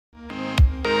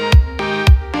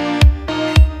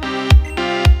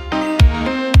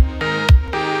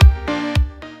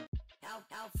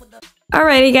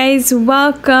Alrighty guys,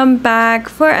 welcome back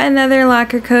for another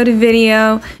locker code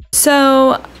video.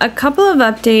 So a couple of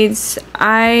updates.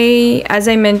 As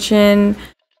I mentioned,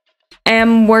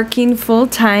 am working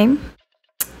full-time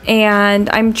and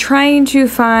I'm trying to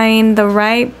find the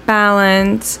right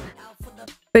balance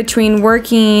between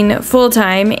working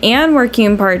full-time and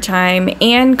working part-time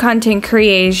and content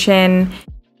creation.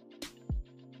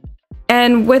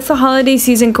 And with the holiday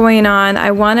season going on,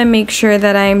 I want to make sure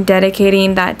that I'm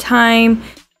dedicating that time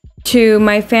to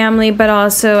my family, but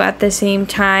also at the same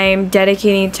time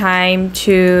dedicating time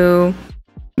to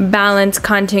balance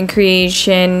content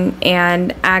creation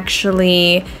and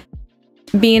actually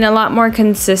being a lot more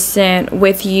consistent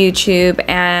with YouTube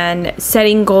and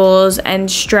setting goals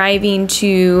and striving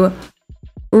to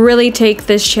really take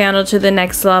this channel to the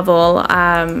next level.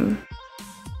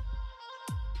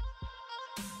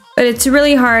 But it's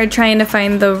really hard trying to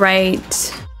find the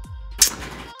right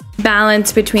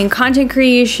balance between content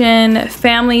creation,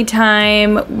 family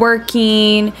time,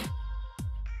 working.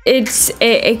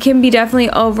 It can be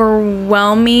definitely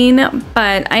overwhelming,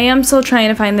 but I am still trying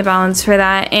to find the balance for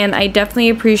that, and I definitely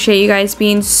appreciate you guys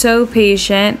being so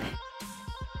patient.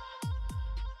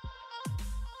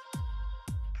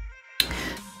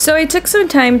 So I took some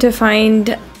time to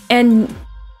find and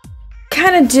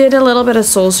kind of did a little bit of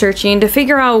soul searching to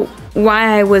figure out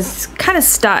why I was kind of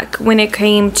stuck when it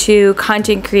came to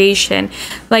content creation.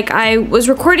 Like, I was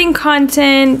recording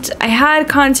content, I had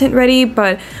content ready,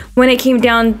 but when it came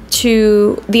down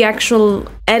to the actual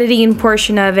editing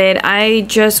portion of it, I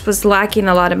just was lacking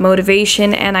a lot of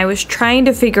motivation, and I was trying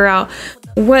to figure out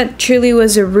what truly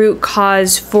was a root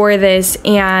cause for this.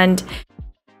 And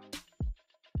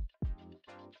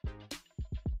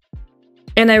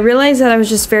I realized that I was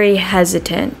just very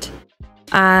hesitant.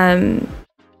 A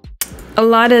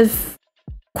lot of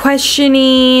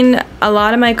questioning, a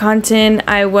lot of my content,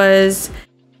 I was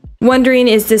wondering,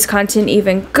 is this content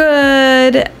even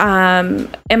good? Am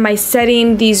I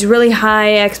setting these really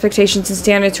high expectations and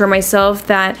standards for myself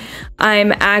that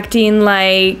I'm acting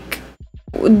like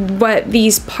what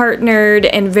these partnered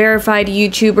and verified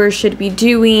YouTubers should be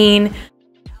doing?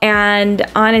 And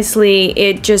honestly,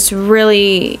 it just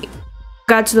really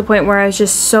got to the point where I was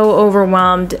just so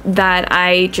overwhelmed that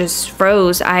I just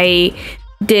froze. I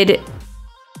did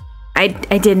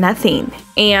nothing,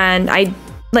 and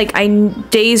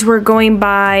days were going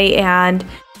by and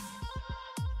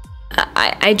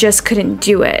I just couldn't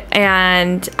do it,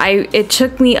 and it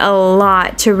took me a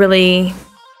lot to really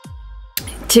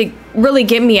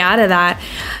get me out of that.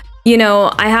 You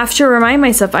know, I have to remind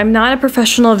myself, I'm not a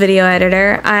professional video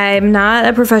editor. I'm not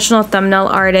a professional thumbnail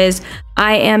artist.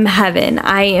 I am Heaven.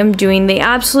 I am doing the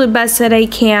absolute best that I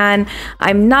can.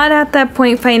 I'm not at that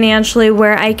point financially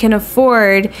where I can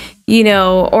afford, you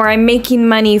know, or I'm making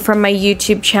money from my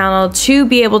YouTube channel to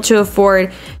be able to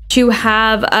afford to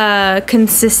have a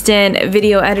consistent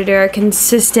video editor, a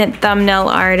consistent thumbnail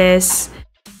artist.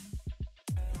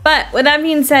 But with that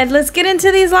being said, let's get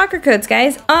into these locker codes,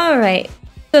 guys. All right.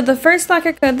 So the first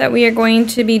locker code that we are going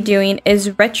to be doing is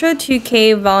Retro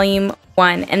 2K Volume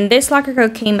 1, and this locker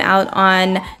code came out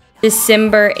on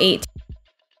December 8th.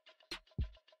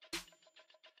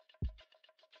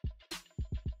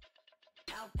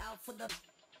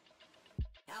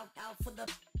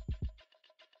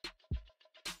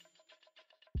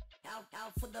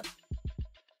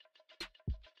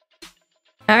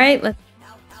 All right, let's.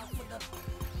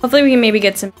 Hopefully we can maybe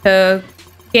get some no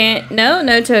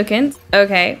tokens.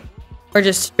 Okay, or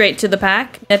just straight to the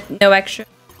pack. No extra.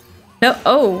 No.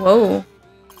 Oh.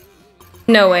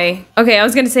 No way. Okay, I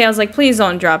was gonna say, I was like, please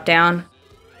don't drop down.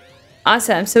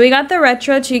 Awesome. So we got the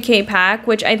Retro 2K pack,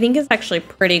 which I think is actually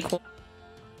pretty cool.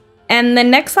 And the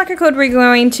next locker code we're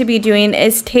going to be doing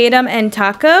is Tatum and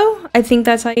Taco. I think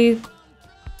that's how you.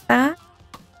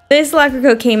 This locker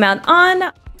code came out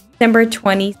on December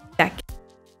 22nd.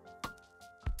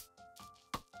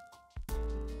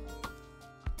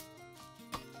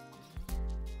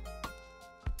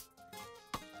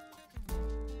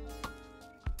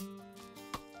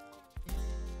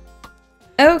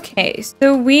 Okay,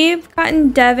 so we've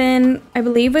gotten Devin. I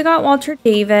believe we got Walter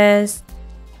Davis.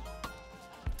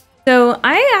 So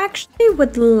I actually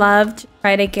would love to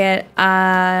try to get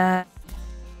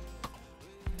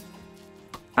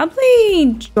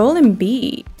probably Joel and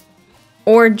B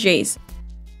or Jason.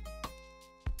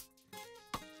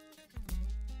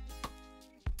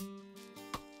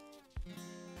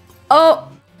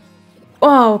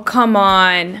 Oh, come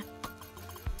on.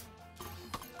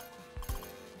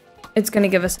 It's gonna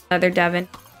give us another Devin.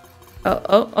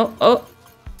 Oh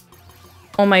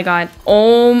my god.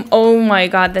 Oh my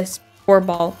god, this poor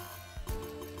ball.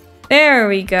 There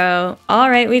we go. All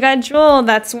right, we got Jewel.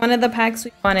 That's one of the packs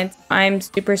we wanted. I'm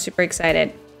super, super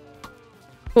excited.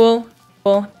 Cool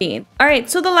bean. All right,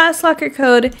 so the last locker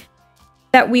code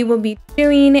that we will be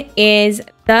doing is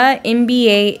the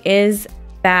NBA is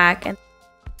back. And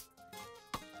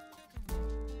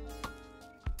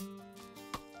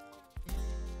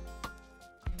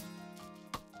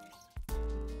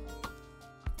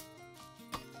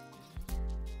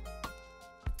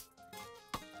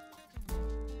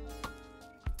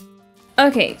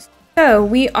okay, so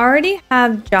we already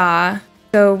have Ja,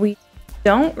 so we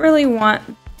don't really want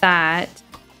that.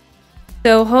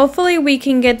 So hopefully we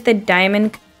can get the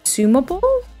diamond consumable.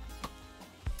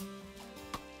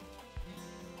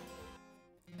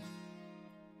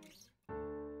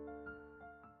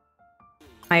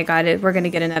 My God, we're gonna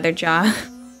get another Ja.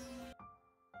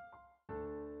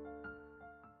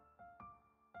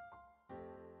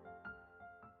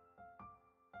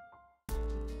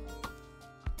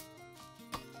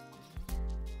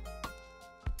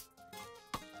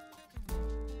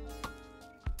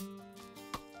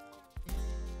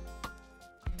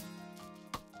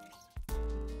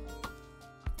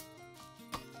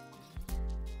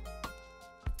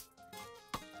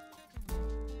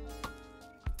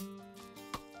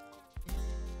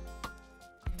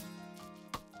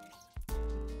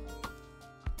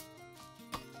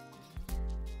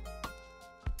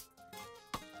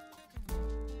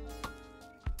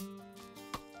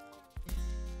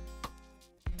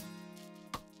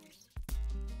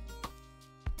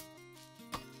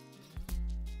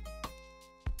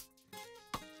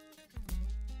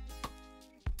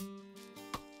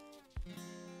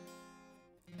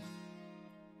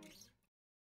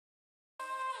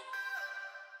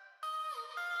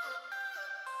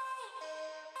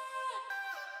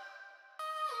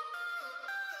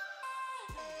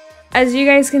 As you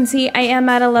guys can see, I am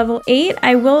at a level 8.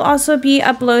 I will also be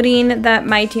uploading that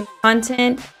My Team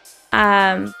content.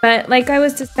 But like I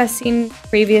was discussing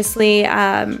previously,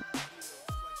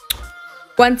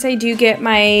 once I do get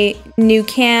my new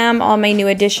cam, all my new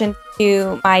additions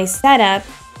to my setup,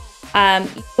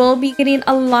 you will be getting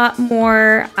a lot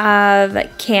more of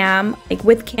cam, like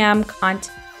with cam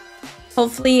content.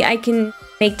 Hopefully I can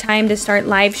make time to start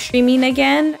live streaming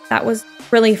again. That was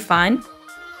really fun.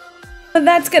 But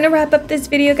that's gonna wrap up this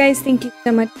video, guys. Thank you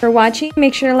so much for watching.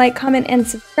 Make sure to like, comment, and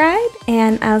subscribe,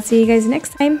 and I'll see you guys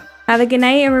next time. Have a good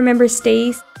night, and remember,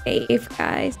 stay safe,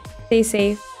 guys. Stay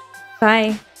safe.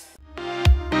 Bye.